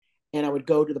would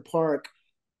go to the park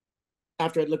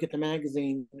after I'd look at the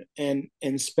magazine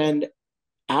and spend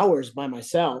hours by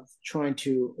myself trying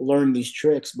to learn these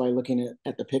tricks by looking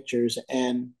at the pictures.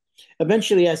 And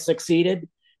eventually I succeeded.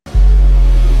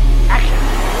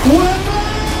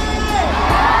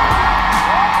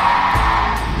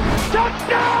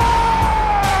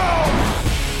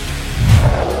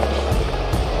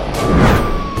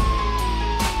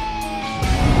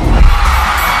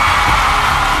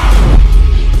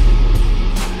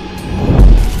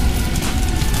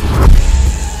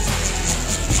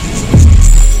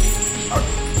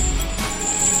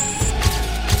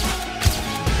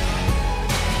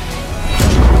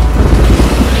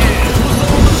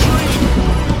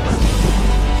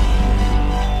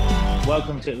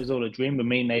 Welcome to It Was All a Dream with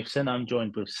me, Nathan. I'm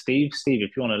joined with Steve. Steve,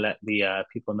 if you want to let the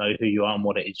people know who you are and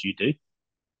what it is you do.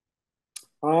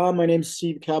 My name's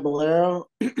Steve Caballero.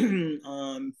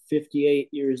 I'm 58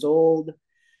 years old.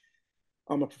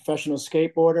 I'm a professional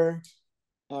skateboarder,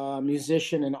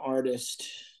 musician, and artist.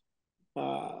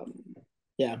 Um,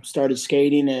 yeah, started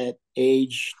skating at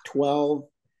age 12.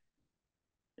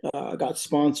 Got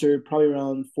sponsored probably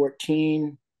around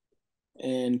 14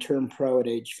 and turned pro at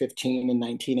age 15 in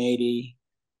 1980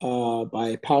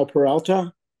 by Pal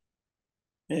Peralta.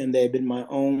 And they've been my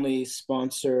only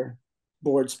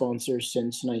board sponsor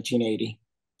since 1980.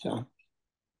 So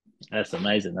That's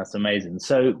amazing. That's amazing.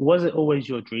 So, was it always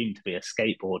your dream to be a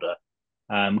skateboarder?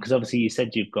 Because obviously you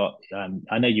said you've got,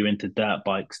 I know you're into dirt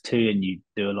bikes too, and you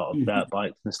do a lot of dirt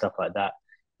bikes and stuff like that.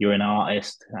 You're an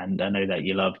artist, and I know that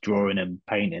you love drawing and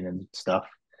painting and stuff,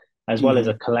 as well as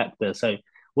a Mhm. collector. So,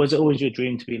 was it always your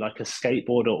dream to be like a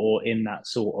skateboarder or in that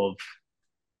sort of,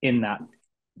 in that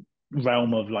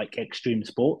realm of like extreme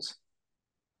sports?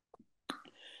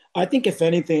 I think if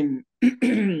anything,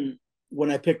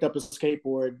 when I picked up a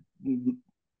skateboard,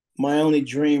 my only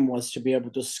dream was to be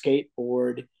able to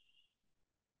skateboard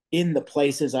in the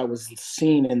places I was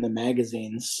seeing in the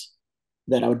magazines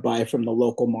that I would buy from the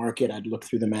local market. I'd look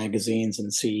through the magazines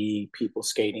and see people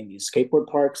skating these skateboard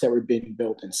parks that were being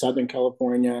built in Southern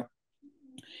California,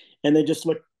 and they just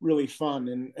looked really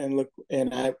fun.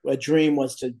 A dream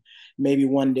was to maybe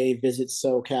one day visit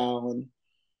SoCal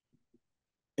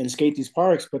and skate these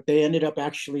parks, but they ended up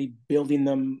actually building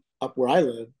them up where I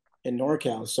live in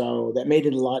NorCal. So that made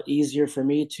it a lot easier for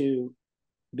me to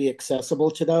be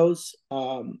accessible to those.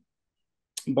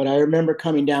 But I remember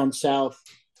coming down south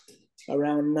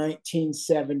around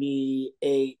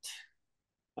 1978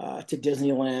 to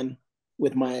Disneyland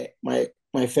with my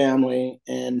family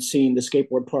and seeing the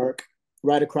skateboard park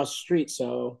right across the street.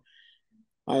 So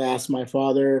I asked my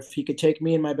father if he could take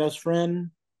me and my best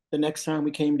friend the next time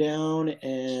we came down,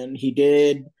 and he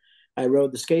did. I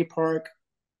rode the skate park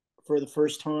for the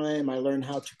first time. I learned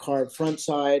how to carve front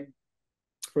side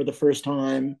for the first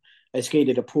time. I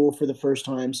skated a pool for the first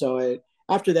time.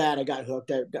 After that, I got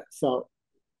hooked. Felt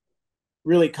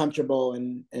really comfortable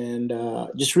and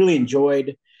just really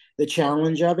enjoyed the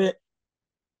challenge of it,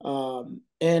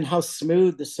 and how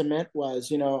smooth the cement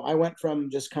was. I went from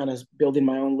just kind of building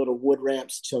my own little wood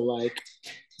ramps to like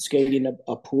skating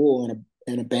a pool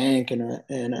and a bank and a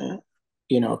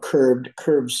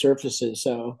curved surfaces.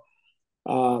 So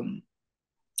um,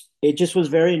 it just was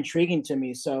very intriguing to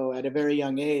me. So at a very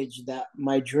young age, that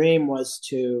my dream was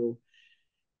to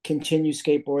continue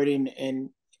skateboarding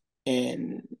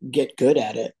and get good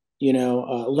at it.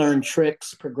 Learn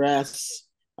tricks, progress.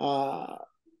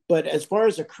 But as far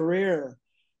as a career,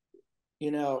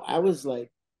 I was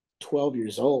like 12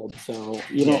 years old. So,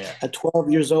 Yeah. at 12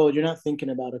 years old, you're not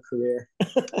thinking about a career.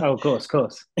 Oh, of course, of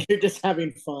course. You're just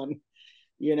having fun,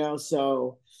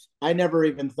 So I never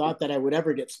even thought that I would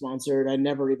ever get sponsored. I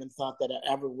never even thought that I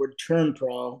ever would turn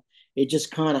pro. I just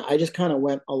kind of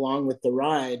went along with the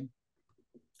ride.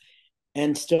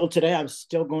 And still today, I'm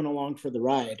still going along for the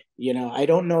ride. I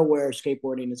don't know where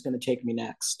skateboarding is going to take me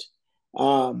next.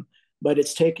 But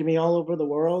it's taken me all over the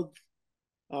world.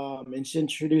 It's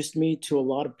introduced me to a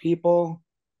lot of people.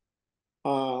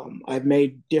 I've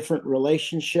made different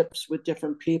relationships with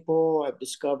different people. I've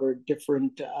discovered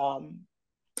different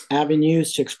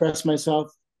avenues to express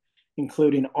myself,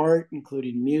 including art,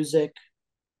 including music.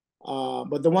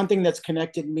 But the one thing that's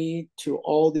connected me to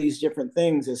all these different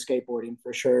things is skateboarding,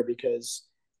 for sure, because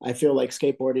I feel like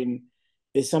skateboarding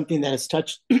is something that has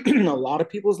touched a lot of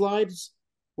people's lives,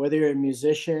 whether you're a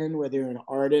musician, whether you're an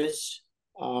artist,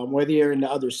 whether you're into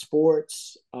other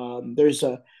sports. There's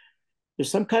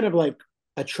some kind of like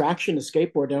attraction to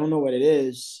skateboard. I don't know what it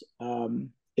is.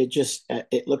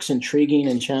 It looks intriguing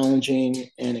and challenging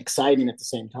and exciting at the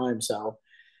same time. So,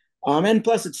 and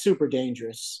plus it's super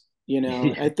dangerous.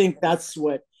 I think that's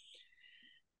what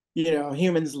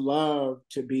humans love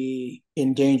to be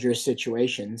in dangerous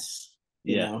situations,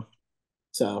 Yeah,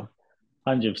 so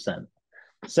 100%.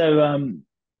 So,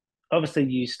 obviously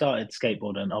you started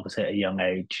skateboarding obviously at a young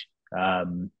age,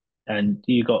 and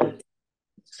you got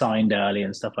signed early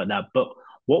and stuff like that. But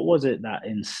what was it that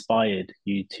inspired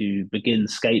you to begin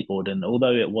skateboarding?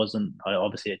 Although it wasn't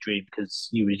obviously a dream because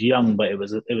you was young, but it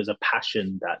was a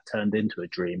passion that turned into a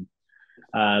dream.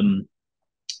 Um,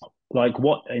 like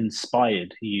what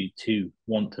inspired you to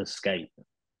want to skate?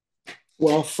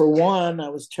 well, for one, I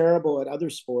was terrible at other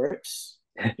sports.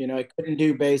 I couldn't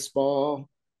do baseball,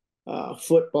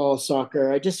 football,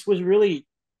 soccer. I just was really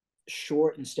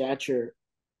short in stature,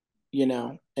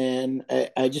 and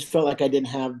I just felt like I didn't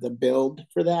have the build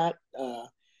for that.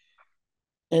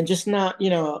 And just not,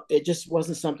 it just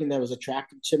wasn't something that was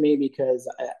attractive to me because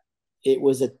it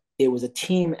was a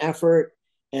team effort,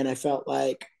 and I felt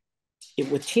like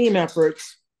with team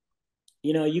efforts,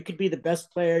 you could be the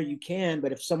best player you can,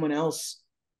 but if someone else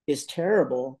is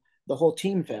terrible, the whole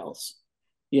team fails.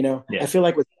 I Yeah, feel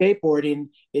like with skateboarding,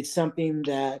 it's something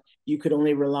that you could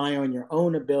only rely on your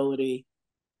own ability,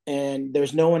 and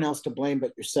there's no one else to blame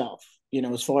but yourself,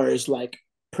 as far as like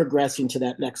progressing to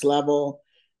that next level,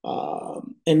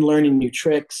 and learning new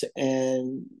tricks,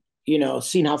 and,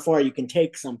 seeing how far you can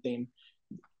take something.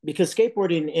 Because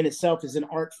skateboarding in itself is an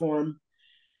art form.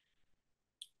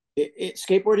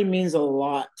 Skateboarding means a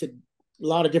lot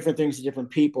of different things to different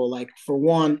people. Like for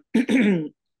one,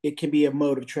 it can be a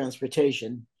mode of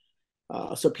transportation,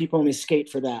 so people only skate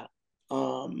for that.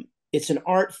 It's an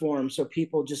art form, so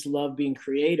people just love being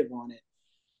creative on it.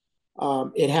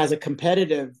 It has a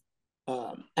competitive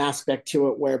aspect to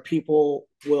it where people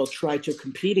will try to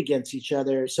compete against each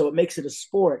other. So it makes it a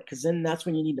sport, because then that's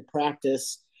when you need to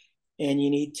practice and you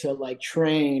need to like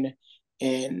train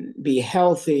and be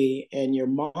healthy, and your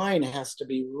mind has to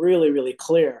be really, really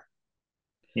clear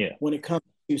yeah, when it comes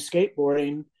to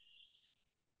skateboarding,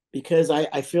 because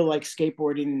I feel like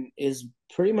skateboarding is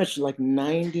pretty much like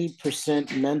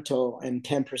 90% mental and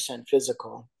 10%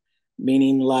 physical,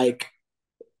 meaning like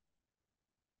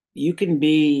you can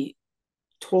be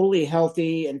totally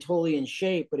healthy and totally in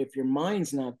shape, but if your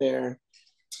mind's not there,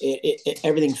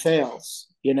 everything fails.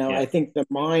 yeah. I think the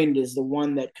mind is the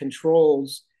one that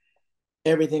controls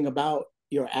everything about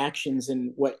your actions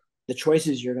and what the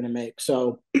choices you're going to make.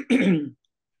 So the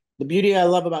beauty I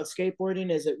love about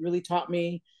skateboarding is it really taught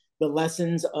me the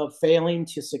lessons of failing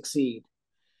to succeed.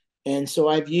 And so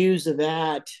I've used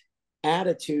that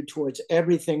attitude towards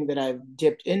everything that I've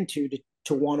dipped into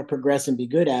to want to progress and be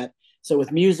good at. So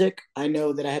with music, I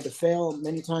know that I had to fail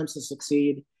many times to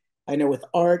succeed. I know with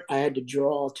art, I had to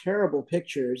draw terrible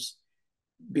pictures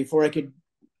before I could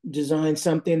design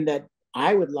something that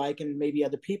I would like and maybe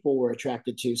other people were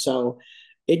attracted to. So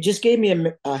it just gave me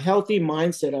a healthy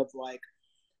mindset of like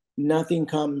nothing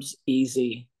comes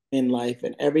easy in life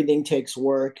and everything takes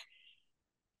work.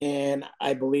 And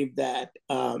I believe that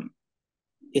I'm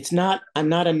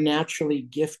not a naturally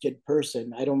gifted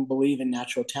person. I don't believe in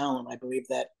natural talent. I believe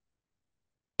that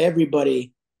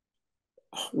everybody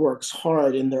works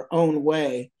hard in their own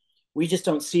way. We just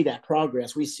don't see that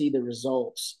progress. We see the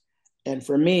results. And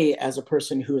for me, as a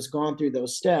person who has gone through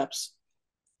those steps,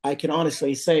 I can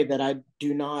honestly say that I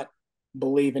do not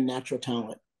believe in natural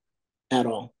talent at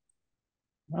all.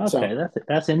 Okay, So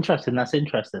that's interesting. That's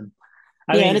interesting.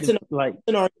 I yeah, and it's mean, like,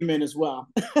 an argument as well.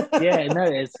 yeah,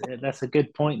 no, that's a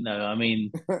good point though. I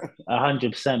mean,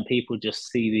 100% people just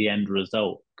see the end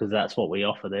result because that's what we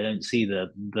offer. They don't see the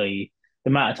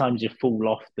amount of times you fall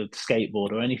off the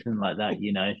skateboard or anything like that.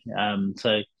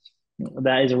 So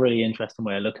that is a really interesting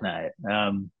way of looking at it,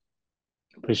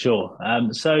 for sure.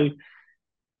 So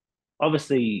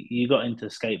obviously you got into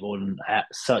skateboarding at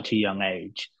such a young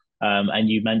age, and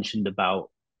you mentioned about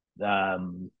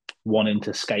um, wanting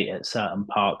to skate at certain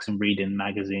parks and reading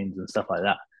magazines and stuff like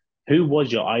that. Who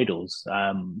was your idols?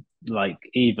 Like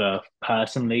either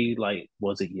personally, like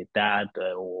was it your dad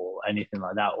or anything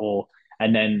like that, or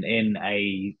and then in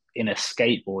a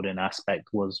skateboarding aspect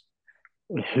was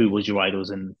who was your idols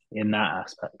in that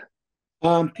aspect?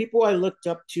 People I looked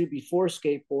up to before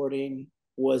skateboarding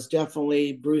was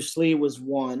definitely Bruce Lee was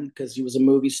one, because he was a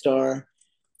movie star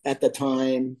at the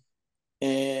time,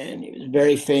 and he was a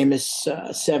very famous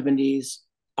 70s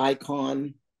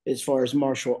icon as far as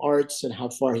martial arts and how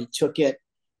far he took it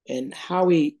and how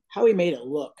he made it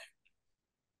look.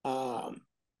 Um,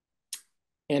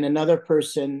 and another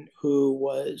person who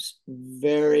was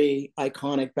very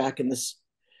iconic back in the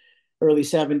early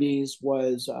 70s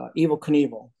was Evil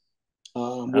Knievel,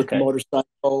 with Okay,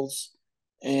 motorcycles.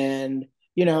 And,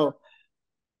 you know,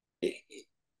 it,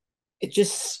 it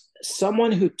just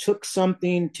someone who took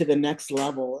something to the next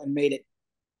level and made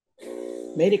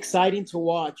exciting to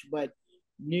watch, but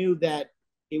knew that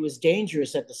it was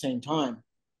dangerous at the same time.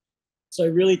 So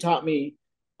it really taught me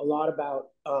a lot about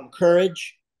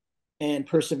courage and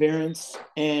perseverance,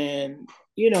 and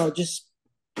just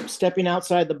stepping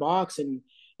outside the box and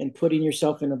putting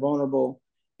yourself in a vulnerable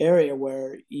area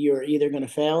where you're either going to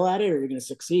fail at it or you're going to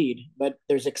succeed, but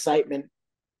there's excitement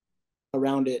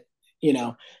around it.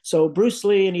 So Bruce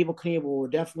Lee and Evil Knievel were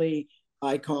definitely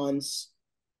icons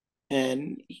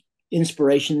and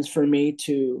inspirations for me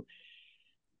to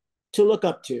look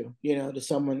up to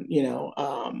someone,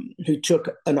 who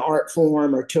took an art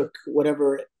form or took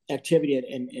whatever activity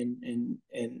and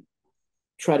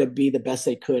try to be the best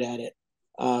they could at it.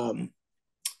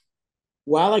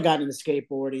 While I got into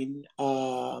skateboarding,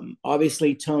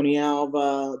 obviously Tony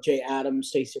Alva, Jay Adams,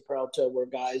 Stacy Peralta were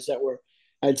guys that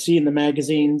I'd see in the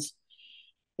magazines,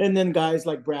 and then guys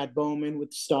like Brad Bowman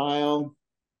with style.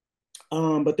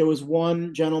 But there was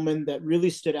one gentleman that really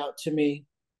stood out to me,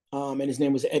 and his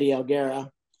name was Eddie Alguera.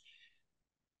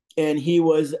 And he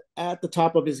was at the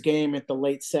top of his game at the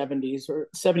late 70s or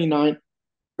 79,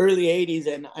 early 80s.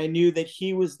 And I knew that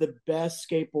he was the best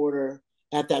skateboarder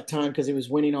at that time because he was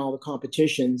winning all the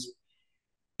competitions.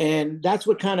 And that's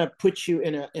what kind of puts you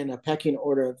in a pecking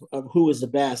order of who was the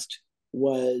best.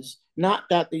 Was not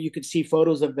that you could see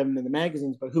photos of them in the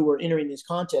magazines, but who were entering these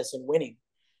contests and winning,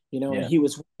 and Yeah. he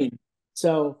was winning.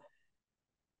 So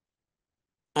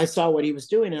I saw what he was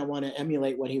doing and I want to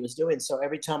emulate what he was doing. So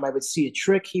every time I would see a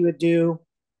trick he would do,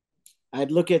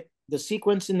 I'd look at the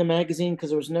sequence in the magazine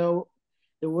because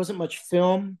there wasn't much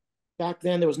film back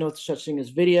then. There was no such thing as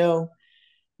video,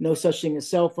 no such thing as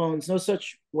cell phones, no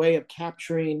such way of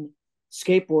capturing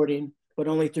skateboarding, but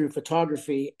only through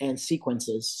photography and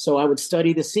sequences. So I would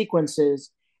study the sequences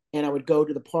and I would go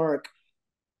to the park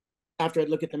after I'd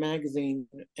look at the magazine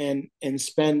and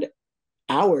spend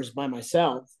hours by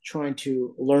myself trying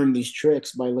to learn these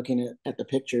tricks by looking at the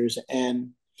pictures.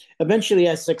 And eventually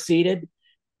I succeeded.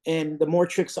 And the more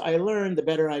tricks I learned, the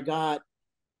better I got.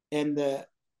 And the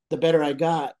better I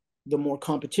got, the more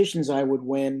competitions I would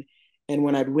win. And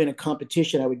when I'd win a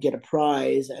competition, I would get a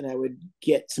prize and I would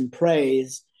get some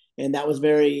praise. And that was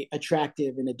very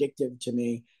attractive and addictive to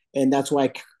me. And that's why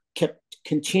I kept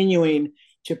continuing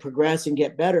to progress and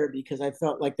get better, because I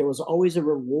felt like there was always a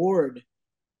reward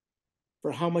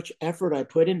for how much effort I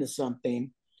put into something.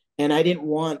 And I didn't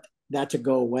want that to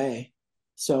go away.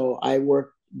 So I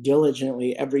worked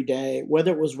diligently every day,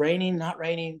 whether it was raining, not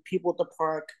raining, people at the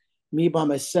park, me by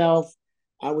myself.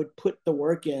 I would put the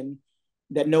work in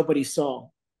that nobody saw,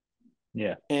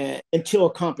 Yeah. and until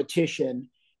a competition.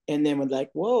 And then would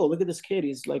like, whoa, look at this kid.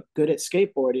 He's like good at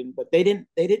skateboarding. But they didn't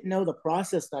know the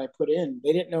process that I put in.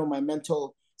 They didn't know my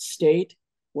mental state,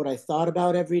 what I thought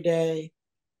about every day.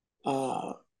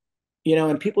 Uh,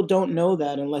 and people don't know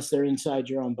that unless they're inside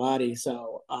your own body.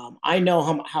 So I know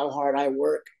how hard I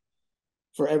work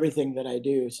for everything that I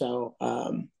do. So,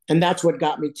 and that's what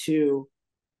got me to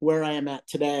where I am at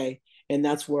today. And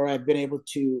that's where I've been able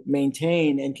to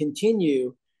maintain and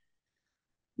continue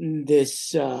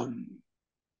this,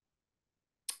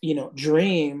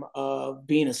 dream of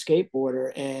being a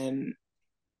skateboarder, and,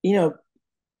 you know,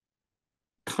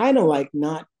 kind of like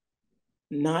not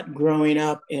growing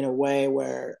up in a way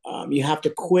where you have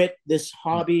to quit this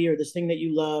hobby or this thing that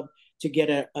you love to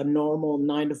get a normal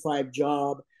 9 to 5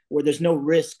 job where there's no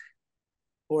risk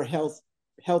or health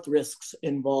risks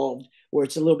involved, where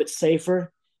it's a little bit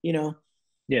safer, you know.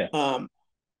 Yeah.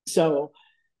 So,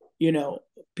 you know,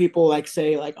 people like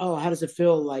say like, oh, how does it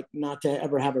feel like not to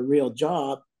ever have a real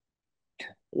job?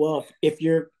 Well, if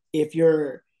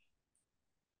you're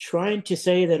trying to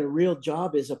say that a real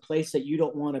job is a place that you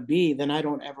don't want to be, then I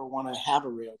don't ever want to have a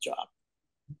real job.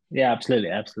 Yeah, absolutely,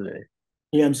 absolutely.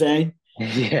 You know what I'm saying?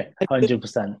 Yeah,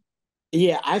 100%.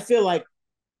 Yeah, I feel like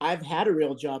I've had a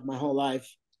real job my whole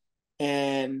life,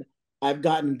 and I've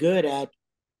gotten good at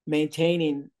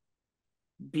maintaining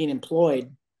being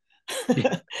employed.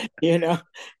 you know,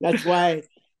 that's why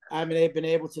I've been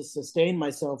able to sustain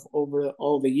myself over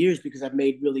all the years, because I've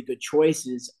made really good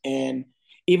choices. And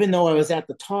even though I was at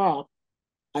the top,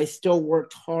 I still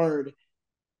worked hard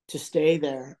to stay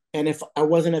there. And if I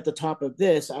wasn't at the top of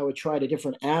this, I would try a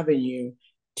different avenue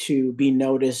to be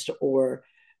noticed or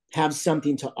have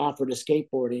something to offer to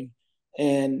skateboarding.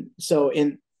 And so,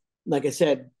 like I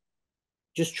said,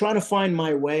 just trying to find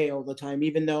my way all the time,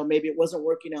 even though maybe it wasn't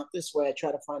working out this way, I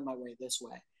try to find my way this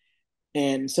way.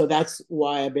 And so that's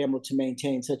why I've been able to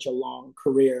maintain such a long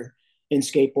career in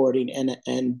skateboarding,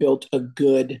 and built a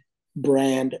good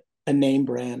brand, a name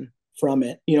brand from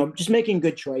it. Just making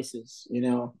good choices. And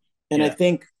I Yeah.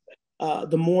 think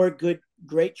the more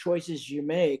great choices you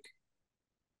make,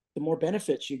 the more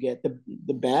benefits you get.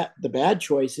 The bad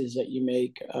choices that you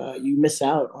make, you miss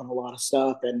out on a lot of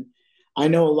stuff. And I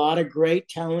know a lot of great,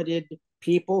 talented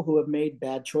people who have made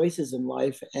bad choices in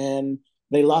life, and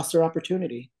they lost their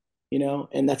opportunity.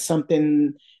 And that's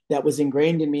something that was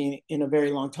ingrained in me in a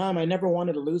very long time. I never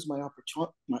wanted to lose my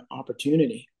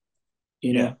opportunity.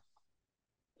 You Yeah. know,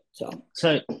 so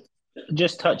So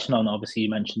just touching on, obviously, you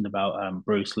mentioned about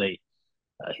Bruce Lee.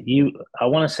 You, I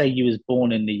want to say you was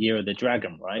born in the year of the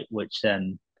dragon, right? Which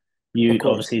then of you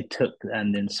course. obviously took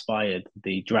and inspired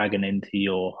the dragon into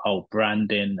your whole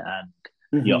branding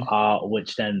and your Hmm. art,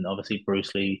 which then obviously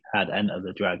Bruce Lee had Enter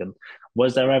the Dragon.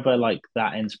 Was there ever like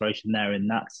that inspiration there in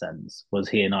that sense? Was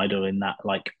he an idol in that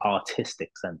like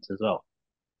artistic sense as well?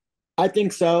 I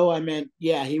think so. I mean,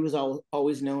 yeah, he was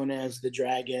always known as the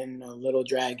Dragon, Little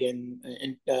Dragon,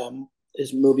 and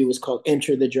his movie was called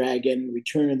Enter the Dragon,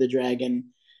 Return of the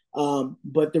Dragon.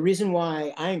 But the reason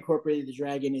why I incorporated the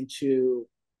dragon into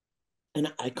an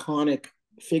iconic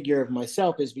figure of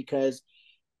myself is because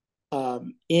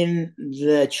in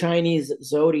the Chinese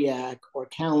zodiac or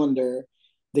calendar,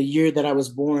 the year that I was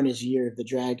born is Year of the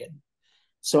Dragon.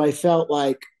 So I felt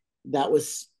like that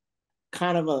was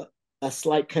kind of a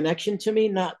slight connection to me.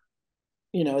 Not,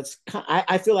 it's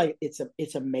I feel like it's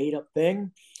a made up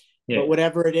thing, but Yeah,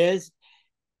 whatever it is,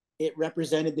 it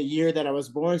represented the year that I was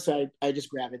born. So I just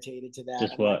gravitated to that.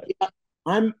 just I'm like, what?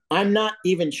 yeah, I'm not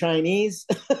even Chinese,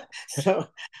 so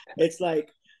it's like,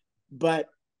 but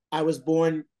I was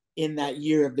born in that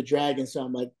year of the dragon, so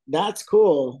I'm like, that's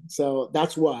cool. So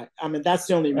that's why. I mean, that's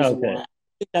the only reason why. Okay, I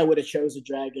think I would have chose a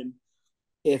dragon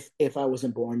if I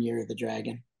wasn't born year of the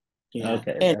dragon. Yeah,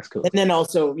 okay, and that's cool. and then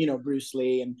also Bruce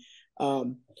Lee and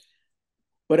um,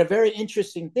 but a very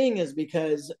interesting thing is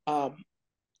because a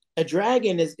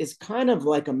dragon is kind of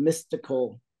like a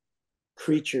mystical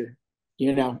creature,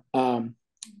 you know.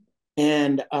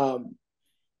 And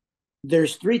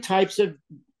there's three types of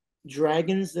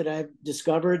dragons that I've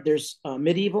discovered. There's a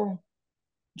medieval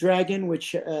dragon,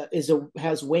 which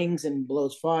has wings and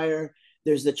blows fire.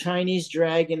 There's the Chinese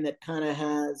dragon that kind of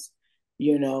has,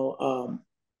 you know,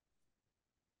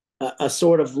 a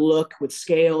sort of look with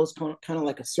scales, kind of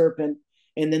like a serpent.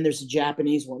 And then there's a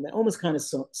Japanese one that almost kind of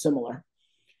similar,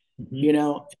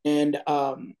 Hmm. And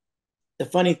the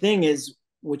funny thing is,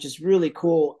 which is really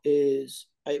cool, is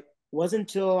I wasn't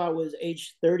until I was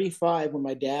age 35 when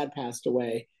my dad passed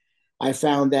away, I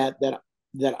found that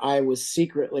I was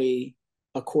secretly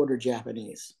a quarter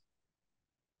Japanese.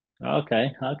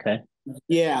 Okay, okay.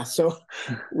 Yeah, so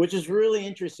which is really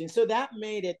interesting. So that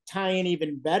made it tie in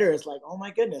even better. It's like, oh my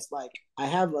goodness, like I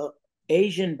have a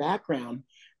Asian background,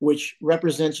 which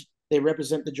represent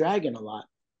the dragon a lot.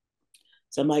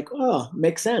 So I'm like, oh,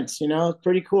 makes sense. It's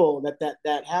pretty cool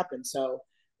that happened. So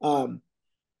um,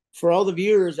 for all the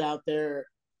viewers out there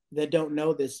that don't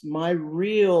know this, my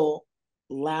real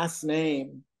last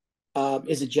name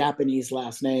is a Japanese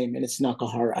last name, and it's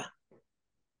Nakahara.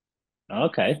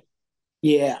 Okay.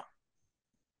 Yeah,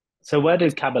 So where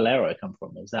did Caballero come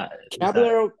from? Is that?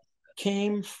 Caballero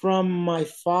came from my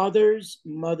father's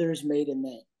mother's maiden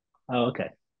name. Oh, okay.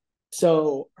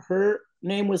 So her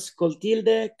name was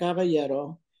Clotilde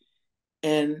Caballero,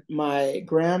 and my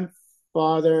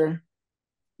grandfather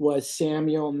was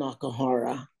Samuel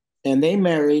Nakahara. And they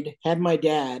married, had my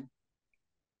dad.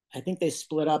 I think they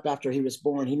split up after he was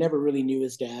born. He never really knew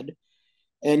his dad.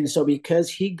 And so, because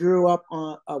he grew up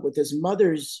with his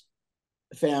mother's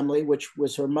family, which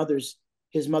was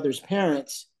his mother's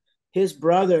parents, his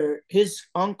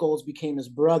uncles became his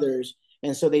brothers,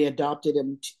 and so they adopted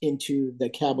him into the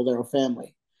Caballero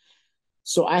family.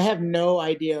 So I have no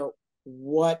idea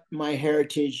what my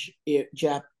heritage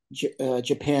Japan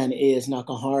is,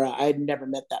 Nakahara. I had never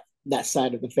met that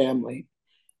side of the family.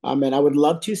 And I would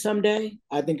love to someday.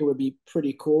 I think it would be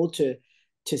pretty cool to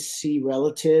see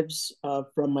relatives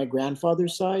from my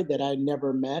grandfather's side that I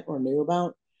never met or knew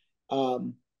about.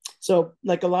 Um, so,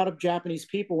 like a lot of Japanese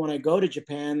people, when I go to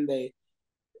Japan,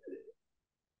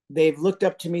 they've looked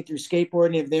up to me through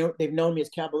skateboarding. They've known me as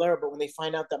Caballero, but when they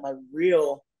find out that my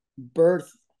real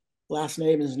birth last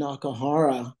name is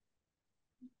Nakahara,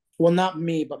 well, not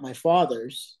me, but my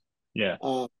father's, Yeah.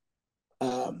 uh,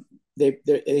 um,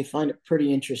 they find it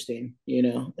pretty interesting.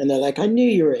 And they're like, "I knew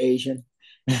you were Asian."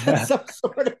 Some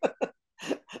sort of.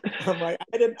 I'm like,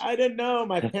 I didn't know.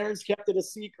 My parents kept it a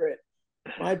secret.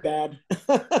 My bad.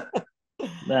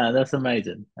 Yeah, that's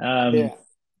amazing. Yeah.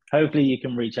 Hopefully you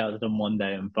can reach out to them one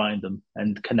day and find them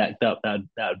and connect up. That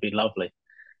would be lovely.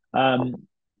 Um,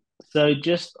 so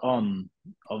just on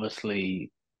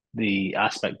obviously the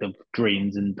aspect of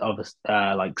dreams and of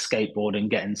like skateboarding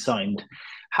getting signed.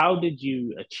 How did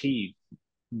you achieve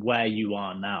where you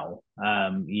are now?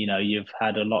 You know, you've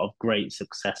had a lot of great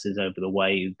successes over the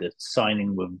way, the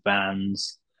signing with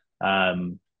Vans.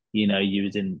 Um, you know, you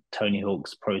was in Tony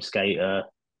Hawk's Pro Skater,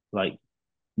 like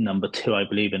number two, I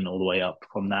believe, and all the way up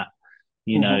from that.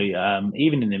 You know, Mhm.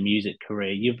 even in the music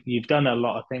career, you've done a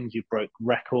lot of things. You broke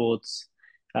records.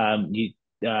 You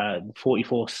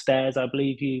 44 stairs, I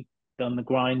believe you done the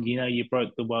grind. You know, you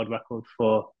broke the world record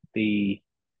for the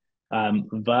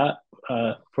vert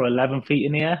for 11 feet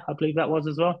in the air. I believe that was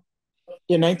as well.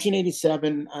 In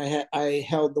 1987, I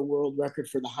held the world record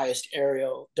for the highest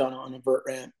aerial done on a vert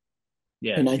ramp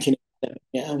Yeah. in 1987.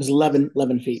 Yeah, it was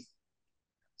 11 feet.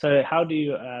 So how do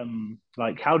you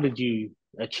like how did you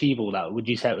achieve all that? Would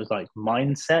you say it was like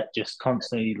mindset, just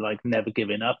constantly like never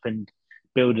giving up and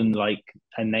building like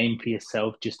a name for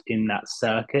yourself just in that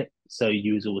circuit? So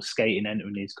you was always skating,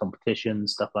 entering these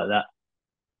competitions, stuff like that.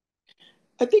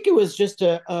 I think it was just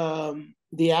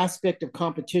the aspect of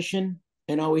competition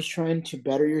and always trying to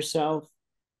better yourself.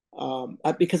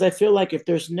 Because I feel like if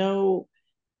there's no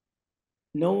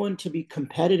one to be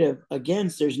competitive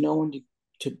against, there's no one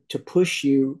to push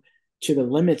you to the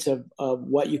limits of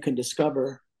what you can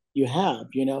discover you have,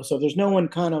 you know. So if there's no one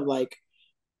kind of like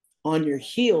on your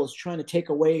heels trying to take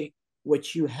away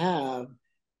what you have,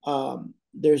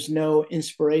 there's no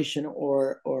inspiration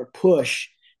or push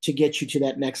to get you to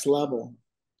that next level.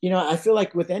 You know, I feel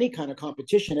like with any kind of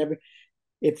competition,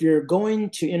 if you're going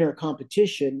to enter a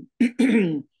competition,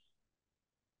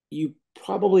 you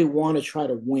probably want to try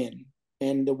to win.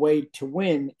 And the way to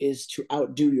win is to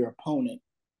outdo your opponent.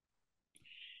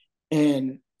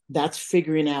 And that's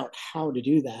figuring out how to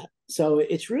do that. So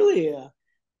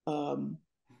um,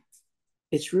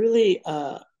 it's really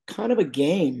kind of a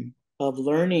game of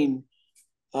learning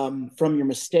from your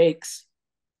mistakes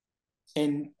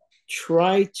and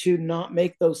try to not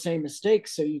make those same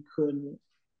mistakes so you can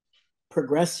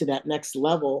progress to that next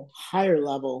level, higher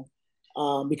level.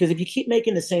 Because if you keep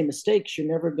making the same mistakes, you're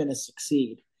never going to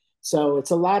succeed. So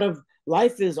it's a lot of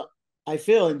life is, I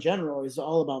feel in general, is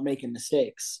all about making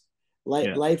mistakes.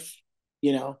 Yeah. Life,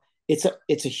 you know, it's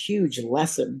a huge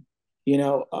lesson. You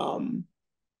know,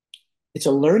 it's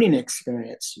a learning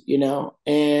experience. You know,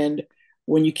 and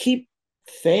when you keep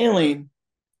failing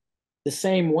the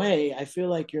same way, I feel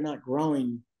like you're not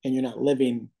growing and you're not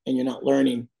living and you're not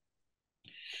learning,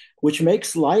 which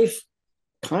makes life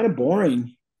kind of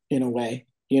boring in a way,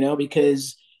 you know,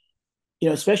 because, you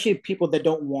know, especially people that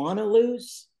don't want to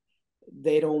lose,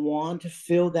 they don't want to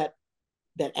feel that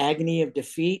agony of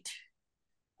defeat.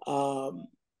 Um,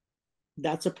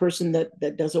 that's a person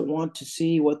that doesn't want to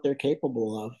see what they're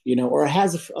capable of, you know, or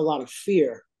has a lot of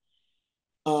fear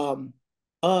um,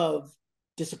 of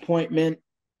disappointment,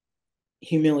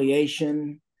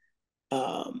 humiliation.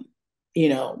 Um, you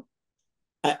know,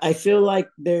 I feel like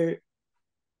there's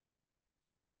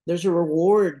a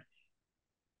reward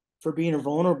for being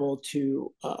vulnerable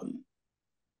to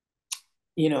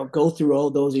you know, go through all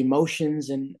those emotions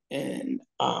and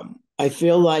I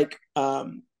feel like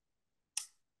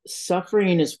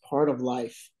suffering is part of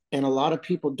life, and a lot of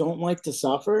people don't like to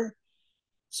suffer,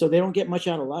 so they don't get much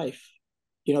out of life.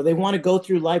 You know, they want to go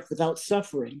through life without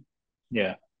suffering,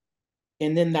 Yeah.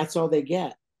 and then that's all they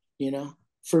get. You know,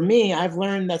 for me, I've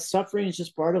learned that suffering is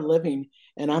just part of living,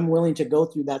 and I'm willing to go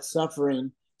through that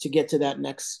suffering to get to that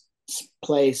next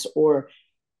place or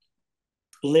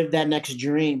live that next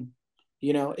dream.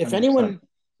 You know, if 100%. anyone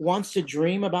wants to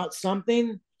dream about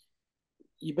something,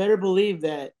 you better believe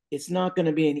that it's not going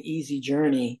to be an easy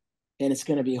journey, and it's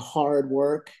going to be hard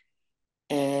work,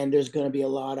 and there's going to be a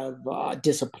lot of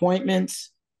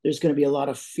disappointments. There's going to be a lot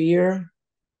of fear.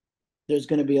 There's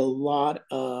going to be a lot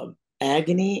of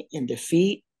agony and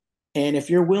defeat. And if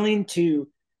you're willing to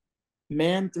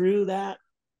man through that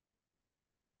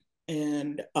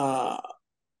and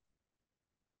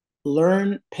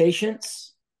learn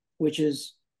patience, which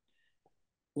is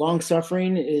long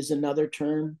suffering, is another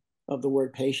term of the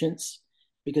word patience,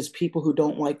 because people who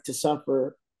don't like to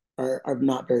suffer are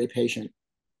not very patient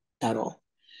at all.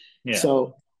 Yeah.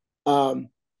 So um,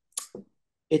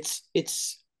 it's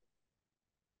it's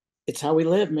it's how we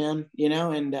live, man. You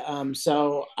know, and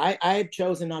so I've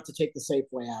chosen not to take the safe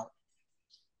way out.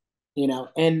 You know,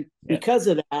 and Yeah. because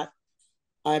of that,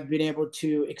 I've been able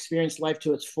to experience life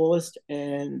to its fullest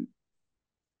and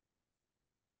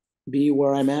be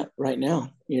where I'm at right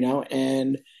now. You know,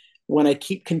 and when I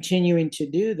keep continuing to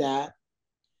do that,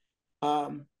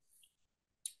 um,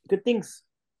 good things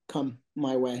come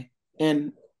my way.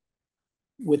 And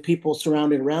with people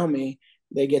surrounded around me,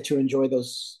 they get to enjoy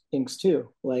those things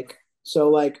too. Like So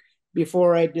like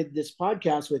before I did this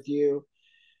podcast with you,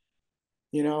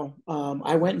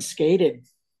 I went and skated,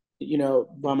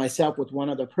 by myself with one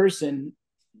other person.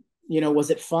 Was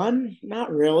it fun?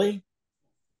 Not really,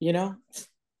 you know,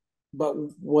 but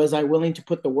was I willing to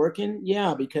put the work in?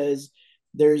 Yeah, because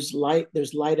there's light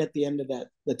at the end of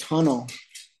the tunnel.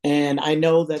 And I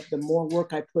know that the more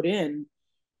work I put in,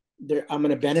 I'm going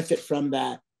to benefit from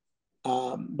that.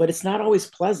 But it's not always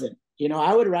pleasant.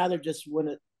 I would rather just want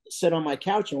to sit on my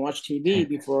couch and watch TV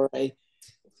before I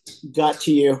got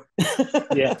to you.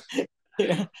 Yeah, you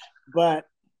know, but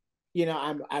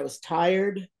I was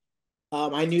tired.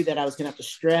 I knew that I was going to have to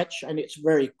stretch. I knew it's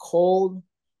very cold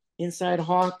inside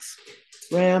Hawks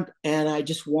ramp, and I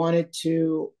just wanted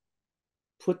to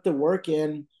put the work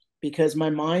in because my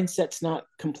mindset's not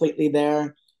completely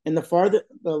there. And the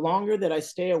longer that I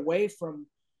stay away from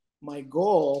my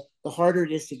goal, the harder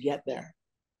it is to get there.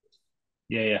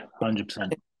 yeah, yeah,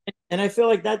 100%. And I feel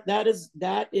like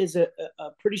that is a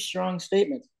pretty strong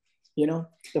statement.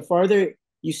 The farther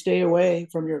you stay away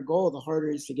from your goal, the harder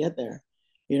it is to get there.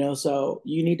 So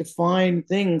you need to find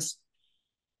things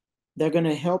that are going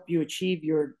to help you achieve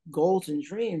your goals and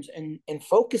dreams, and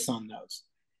focus on those.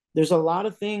 There's a lot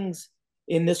of things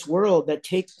in this world that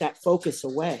take that focus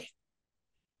away.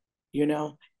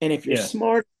 And if you're Yeah,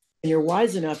 smart and you're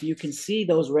wise enough, you can see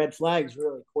those red flags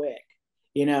really quick.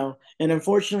 And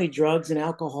unfortunately, drugs and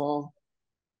alcohol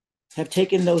have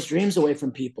taken those dreams away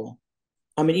from people.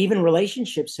 I mean, even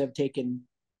relationships have taken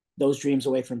those dreams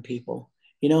away from people.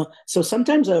 So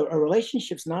sometimes a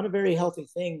relationship's not a very healthy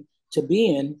thing to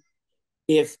be in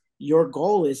if your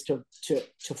goal is to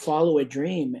follow a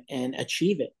dream and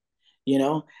achieve it.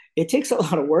 It takes a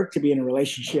lot of work to be in a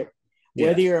relationship, yeah,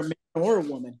 whether you're a man or a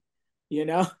woman. you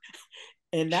know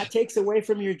and that takes away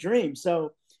from your dream.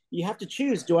 So you have to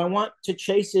choose: do I want to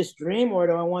chase this dream, or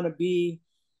do I want to be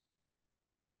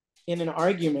in an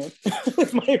argument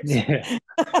with my yeah,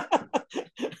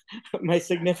 my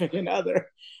significant other?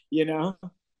 yeah,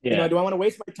 Do I want to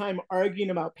waste my time arguing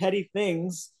about petty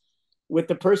things with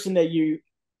the person that you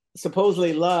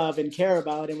supposedly love and care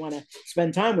about and want to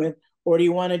spend time with, or do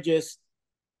you want to just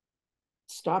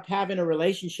stop having a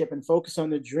relationship and focus on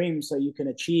the dream so you can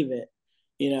achieve it?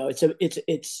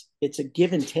 It's a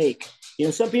give and take.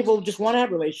 Some people just want to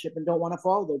have a relationship and don't want to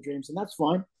follow their dreams, and that's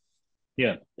fine.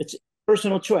 yeah, It's a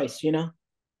personal choice.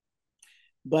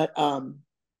 But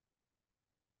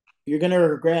you're going to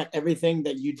regret everything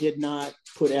that you did not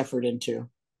put effort into.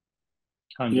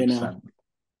 you know 100%.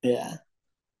 yeah.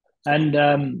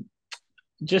 And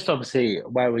just obviously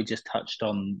where we just touched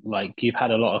on, like you've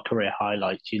had a lot of career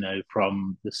highlights,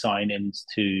 from the sign-ins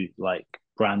to like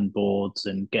brand boards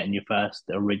and getting your first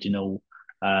original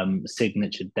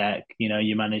signature deck.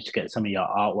 You managed to get some of your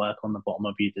artwork on the bottom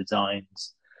of your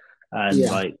designs and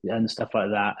Yeah. like and stuff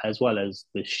like that, as well as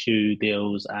the shoe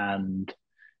deals, and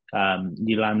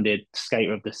you landed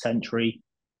Skater of the Century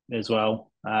as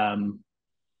well.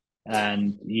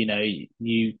 And you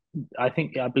I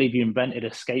believe you invented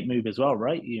a skate move as well,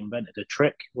 right? You invented a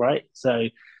trick, right? So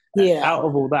Yeah. out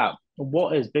of all that,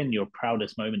 what has been your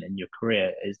proudest moment in your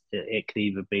career? Is it could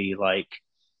either be like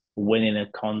winning a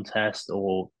contest,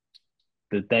 or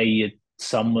the day your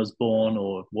son was born,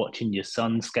 or watching your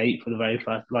son skate for the very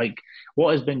first, like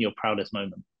what has been your proudest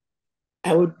moment?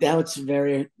 That's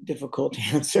very difficult to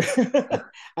answer.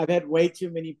 I've had way too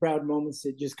many proud moments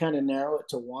to just kind of narrow it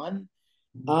to one.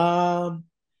 um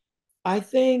I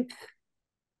think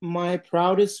my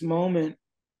proudest moment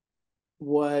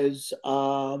was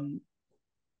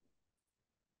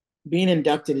being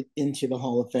inducted into the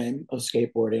Hall of Fame of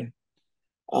skateboarding.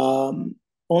 Um,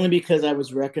 Only because I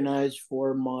was recognized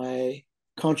for my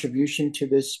contribution to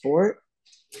this sport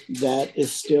that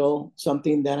is still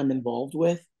something that I'm involved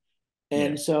with. Yeah,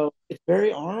 And so it's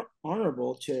very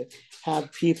honorable to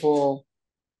have people,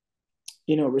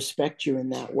 respect you in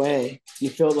that way. You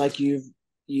feel like you've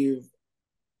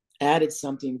added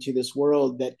something to this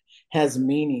world that has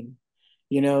meaning,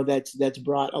 that's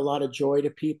brought a lot of joy to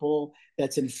people,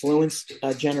 that's influenced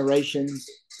generations,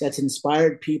 that's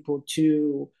inspired people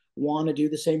to want to do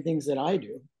the same things that I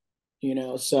do.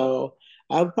 So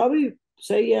I would probably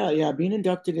say, yeah, being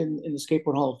inducted in the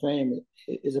Skateboard Hall of Fame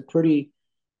is a pretty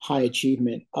high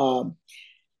achievement.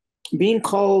 Being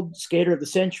called Skater of the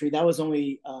Century, that was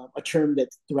only a term that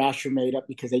Thrasher made up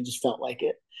because they just felt like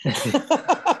it.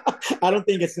 I don't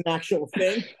think it's an actual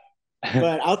thing,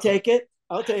 but I'll take it.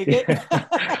 I'll take it.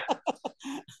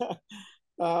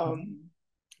 um,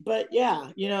 but yeah,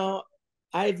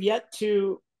 I've yet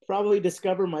to probably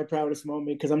discover my proudest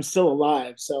moment because I'm still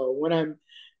alive. So when I'm,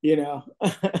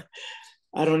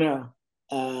 I don't know.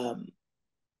 Um,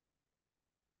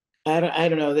 I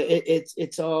don't know.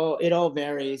 It all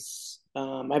varies.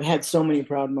 I've had so many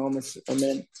proud moments. I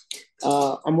mean,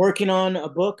 I'm working on a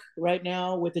book right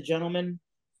now with a gentleman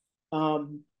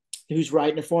um, who's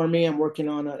writing it for me. I'm working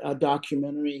on a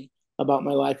documentary about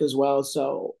my life as well.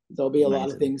 So there'll be a lot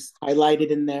of Amazing. things highlighted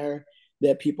in there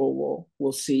that people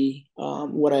will see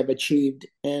what I've achieved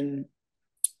and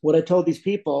what I told these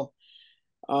people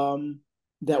um,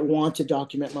 that want to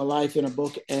document my life in a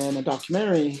book and a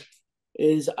documentary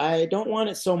is I don't want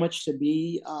it so much to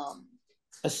be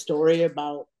a story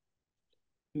about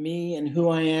me and who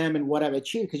I am and what I've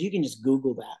achieved because you can just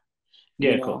Google that. Yeah,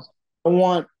 You of know, course. I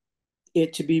want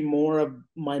it to be more of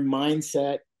my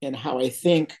mindset and how I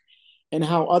think and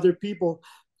how other people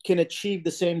can achieve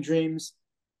the same dreams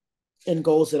and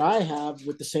goals that I have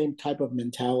with the same type of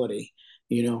mentality,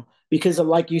 because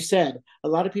like you said, a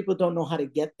lot of people don't know how to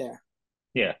get there.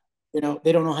 Yeah. They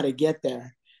don't know how to get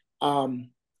there.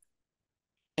 Um,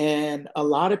 and a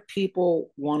lot of people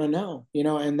want to know,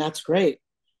 and that's great.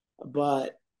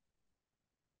 But,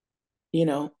 you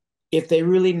know, if they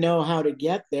really know how to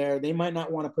get there, they might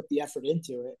not want to put the effort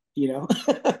into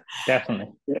it.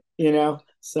 Definitely.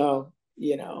 So,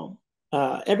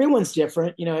 everyone's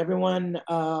different, everyone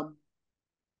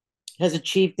has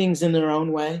achieved things in their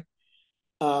own way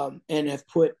and have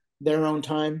put their own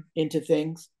time into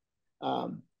things.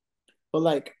 Um, but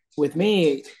like with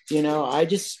me, I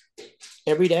just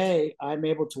every day I'm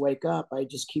able to wake up. I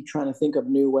just keep trying to think of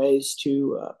new ways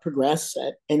to progress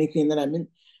at anything that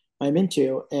I'm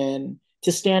into and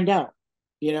to stand out.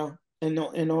 And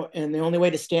the only way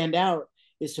to stand out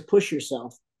is to push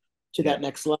yourself to Yeah. that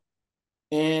next level.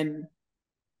 And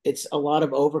it's a lot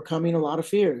of overcoming a lot of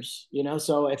fears.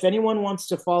 So if anyone wants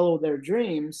to follow their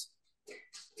dreams,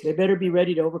 they better be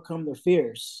ready to overcome their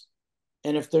fears.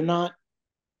 And if they're not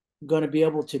going to be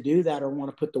able to do that or want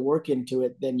to put the work into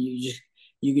it, then you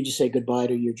could just say goodbye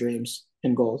to your dreams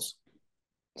and goals.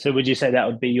 So would you say that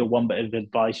would be your one bit of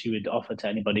advice you would offer to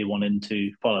anybody wanting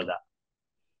to follow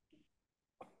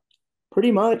that?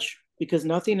 Pretty much, because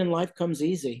nothing in life comes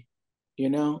easy.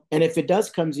 And if it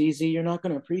does comes easy, you're not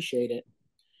going to appreciate it,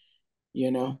 you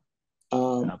know.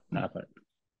 Um, No, perfect.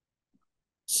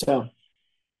 so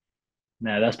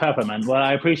No, that's perfect, man. Well,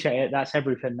 I appreciate it. That's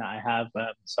everything that I have.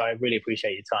 So I really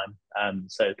appreciate your time.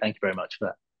 So thank you very much for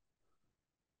that.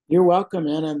 you're welcome,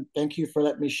 man, and thank you for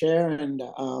letting me share. And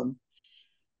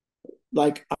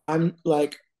like I'm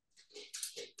like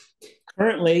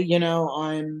currently,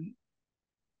 I'm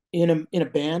in a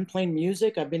band playing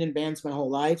music. I've been in bands my whole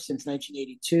life since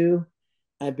 1982.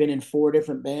 I've been in four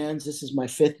different bands. This is my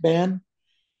fifth band,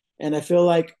 and I feel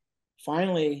like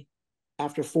finally,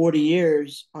 after 40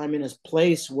 years, I'm in a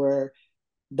place where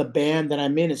the band that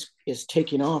I'm in is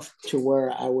taking off to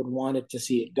where I would want it to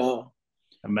see it go.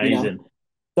 You know,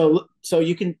 Amazing. so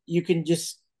you can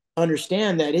just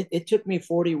understand that it took me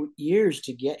 40 years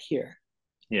to get here.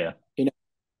 Yeah. You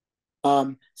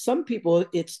know, some people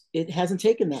it hasn't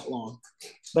taken that long,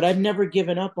 but I've never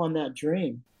given up on that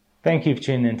dream. Thank you for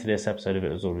tuning into this episode of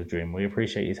It Was All a Dream. We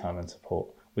appreciate your time and support.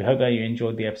 We hope that you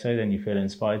enjoyed the episode and you feel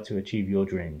inspired to achieve your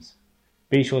dreams.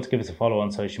 Be sure to give us a follow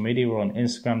on social media. We're on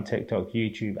Instagram, TikTok,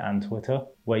 YouTube, and Twitter,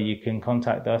 where you can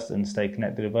contact us and stay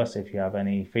connected with us if you have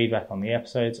any feedback on the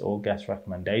episodes or guest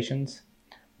recommendations.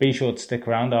 Be sure to stick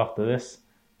around after this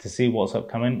to see what's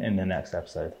upcoming in the next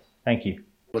episode. Thank you.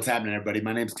 What's happening, everybody?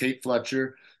 My name's Tate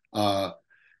Fletcher.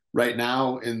 Right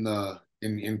now,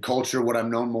 in culture, what I'm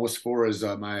known most for is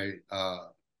my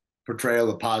portrayal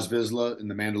of Paz Vizsla in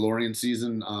the Mandalorian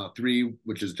season 3,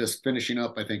 which is just finishing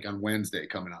up, I think, on Wednesday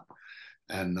coming up,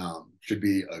 and should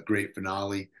be a great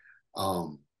finale.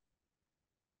 Um,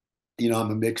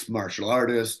 I'm a mixed martial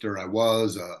artist, or I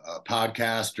was a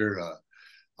podcaster,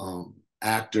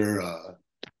 actor,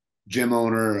 gym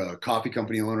owner, a coffee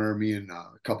company owner. Me and a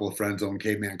couple of friends own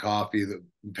Caveman Coffee that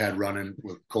we've had running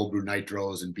with cold brew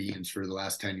nitros and beans for the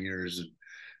last 10 years. And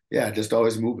yeah, just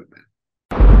always moving, man.